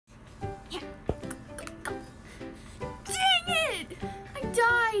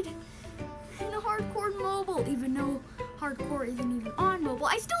4 isn't even on mobile.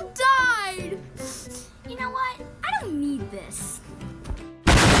 I still died! You know what? I don't need this.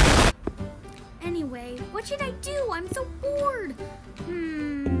 Anyway, what should I do? I'm so bored.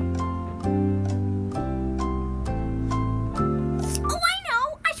 Oh, I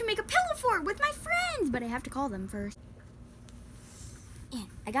know! I should make a pillow fort with my friends, but I have to call them first. And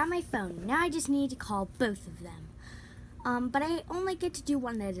I got my phone. Now I just need to call both of them. But I only get to do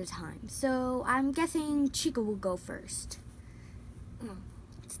one at a time. So I'm guessing Chica will go first.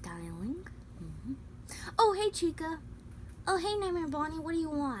 It's dialing. Oh, hey, Chica. Oh, hey, Nightmare Bonnie. What do you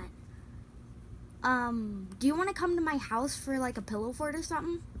want? Do you want to come to my house for like a pillow fort or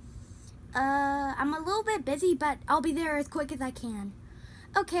something? I'm a little bit busy, but I'll be there as quick as I can.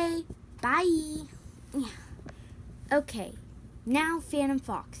 Okay, bye. Okay, now Phantom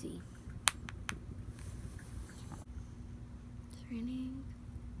Foxy.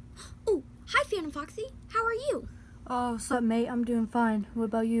 Oh, hi Phantom Foxy. How are you? Oh, what's up, mate? I'm doing fine. What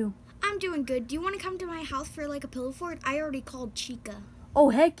about you? I'm doing good. Do you want to come to my house for like a pillow fort? I already called Chica. Oh,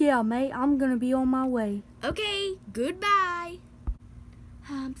 heck yeah, mate. I'm gonna be on my way. Okay, goodbye.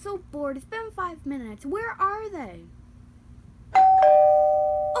 I'm so bored. It's been 5 minutes. Where are they?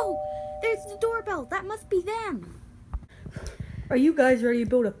 Oh, there's the doorbell. That must be them. Are you guys ready to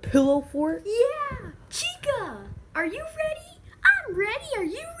build a pillow fort? Yeah. Chica, are you ready? I'm ready. Are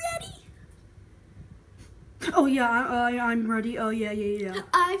you ready? Oh, yeah, I'm ready. Oh, yeah.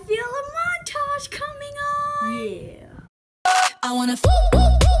 I feel a montage coming on. Yeah. I wanna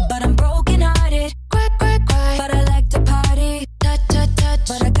but I'm broken hearted. Cry, but I like to party. Touch,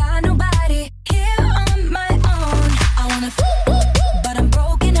 but I got nobody here on my own. I wanna but I'm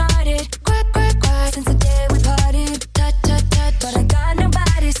broken hearted. Cry, since the day we parted. Touch, but I got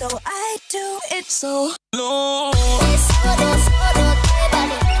nobody, so I do it so low.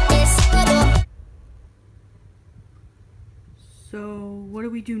 So, what do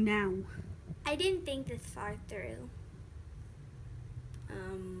we do now? I didn't think this far through.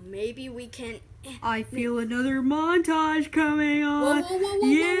 Maybe we can... I feel another montage coming on. Whoa.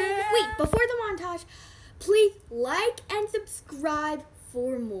 Yeah. Wait, before the montage, please like and subscribe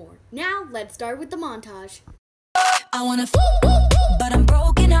for more. Now, let's start with the montage. I wanna but I'm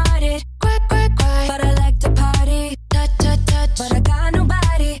broken hearted. Cry, but I like to party. Touch, but I got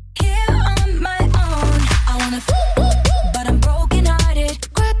nobody here on my own. I wanna but I'm broken hearted.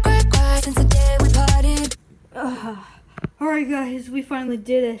 Cry, since the day we parted. Alright, guys, we finally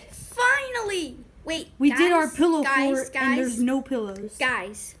did it. Finally! Wait, We guys, did our pillow guys, fort, and there's no pillows.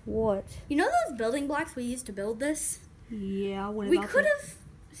 Guys, What? you know those building blocks we used to build this? Yeah, what We about could that?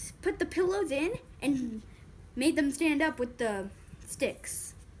 have put the pillows in and made them stand up with the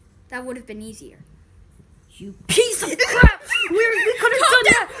sticks. That would have been easier. You piece of crap! We could have done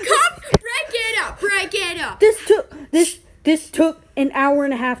that! Come! Break it up! This took an hour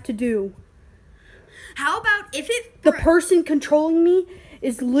and a half to do. How about if it... The person controlling me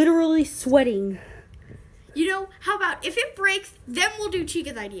is literally sweating. You know, how about if it breaks, then we'll do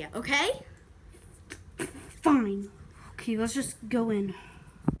Chica's idea, okay? Fine. Okay, let's just go in.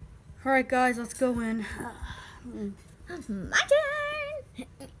 Alright, guys, let's go in. My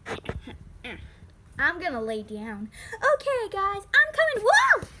turn! I'm gonna lay down. Okay, guys, I'm coming.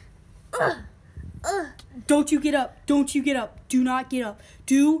 Whoa! Don't you get up. Don't you get up. Do not get up.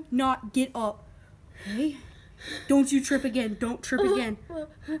 Do not get up. Okay? Don't you trip again. Don't trip again.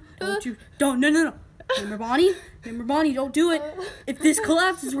 No. Remember Bonnie, don't do it. If this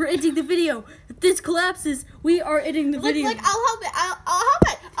collapses, we're ending the video. If this collapses, we are ending the video. Look, I'll help it.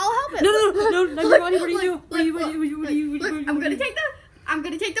 I'll help it. No, Bonnie, what are you doing? What are you Look, I'm gonna take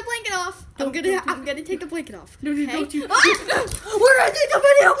the blanket off. I'm gonna take the blanket off. No, okay? don't you. We're ending the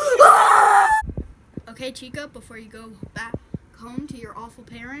video. Okay, Chica, before you go back home to your awful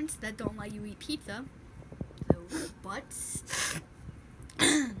parents that don't let you eat pizza, those butts,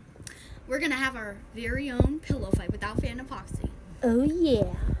 we're gonna have our very own pillow fight without Phantom Foxy. Oh,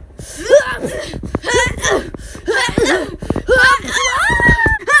 yeah.